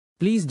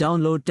Please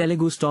download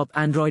Telugu's top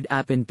Android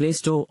app in Play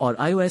Store or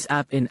iOS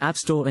app in App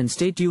Store and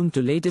stay tuned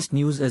to latest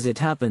news as it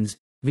happens.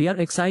 We are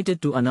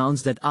excited to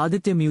announce that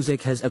Aditya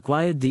Music has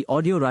acquired the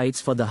audio rights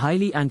for the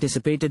highly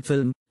anticipated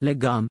film,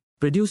 Laggam,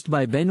 produced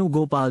by Venu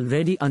Gopal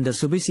Reddy under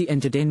Subisi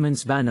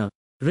Entertainment's banner.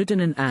 Written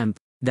in AMP,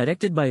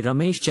 directed by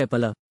Ramesh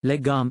Chepala,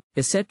 Laggam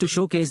is set to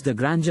showcase the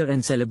grandeur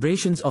and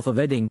celebrations of a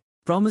wedding,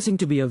 promising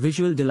to be a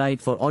visual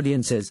delight for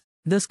audiences.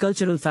 This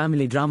cultural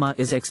family drama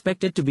is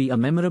expected to be a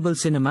memorable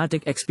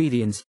cinematic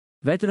experience.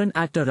 Veteran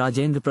actor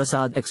Rajendra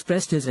Prasad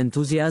expressed his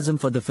enthusiasm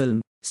for the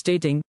film,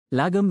 stating,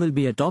 "Laggam will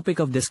be a topic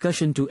of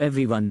discussion to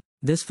everyone.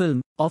 This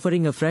film,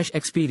 offering a fresh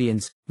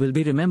experience, will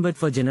be remembered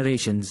for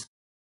generations."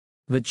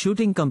 With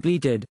shooting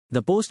completed,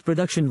 the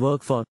post-production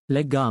work for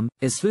Laggam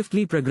is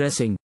swiftly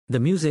progressing. The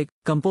music,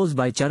 composed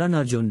by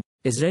Arjun,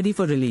 is ready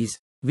for release.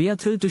 We are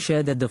thrilled to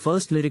share that the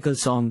first lyrical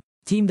song,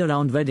 themed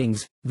around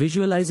weddings,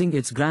 visualizing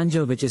its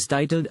grandeur, which is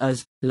titled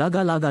as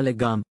Laga Laga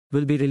Laggam,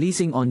 will be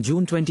releasing on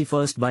June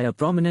 21st by a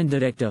prominent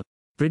director.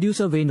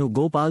 Producer Venu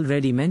Gopal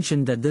Reddy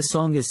mentioned that this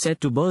song is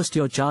set to burst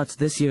your charts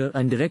this year,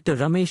 and director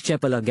Ramesh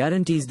Chepala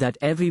guarantees that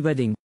every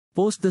wedding,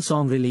 post the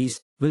song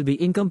release, will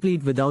be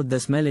incomplete without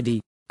this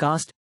melody.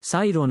 Cast: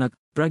 Sai Ronak,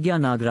 Pragya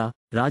Nagra,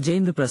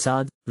 Rajendra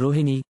Prasad,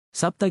 Rohini,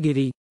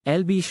 Saptagiri,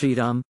 LB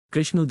Sriram,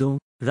 Krishnudu,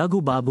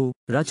 Raghu Babu,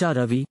 Racha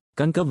Ravi,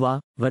 Kankavva,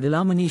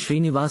 Vadalamani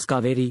Srinivas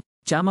Kaveri,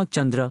 Chamak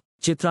Chandra,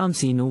 Chitram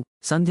Sinu,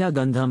 Sandhya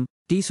Gandham,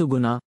 T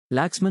Suguna,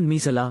 Laxman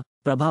Misala,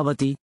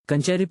 Prabhavati,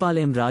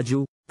 Kancheripalem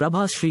Raju,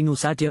 Prabhas Shrinu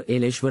Satya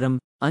Eleshwaram,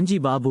 Anji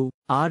Babu,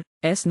 R.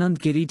 S. Nand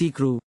Kiriti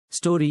Crew.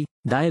 Story,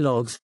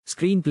 dialogues,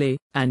 screenplay,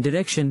 and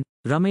direction,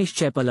 Ramesh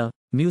Chepala.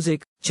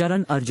 Music,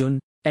 Charan Arjun.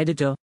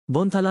 Editor,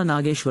 Bonthala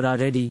Nageshwara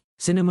Reddy.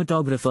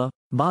 Cinematographer,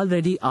 Bal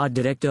Reddy. Art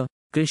Director,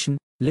 Krishna.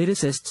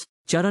 Lyricists,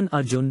 Charan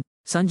Arjun,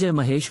 Sanjay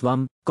Mahesh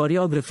Vam.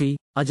 Choreography,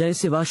 Ajay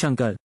Siva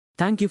Shankar.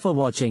 Thank you for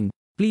watching.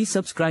 Please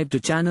subscribe to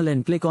channel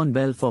and click on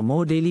bell for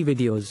more daily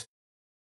videos.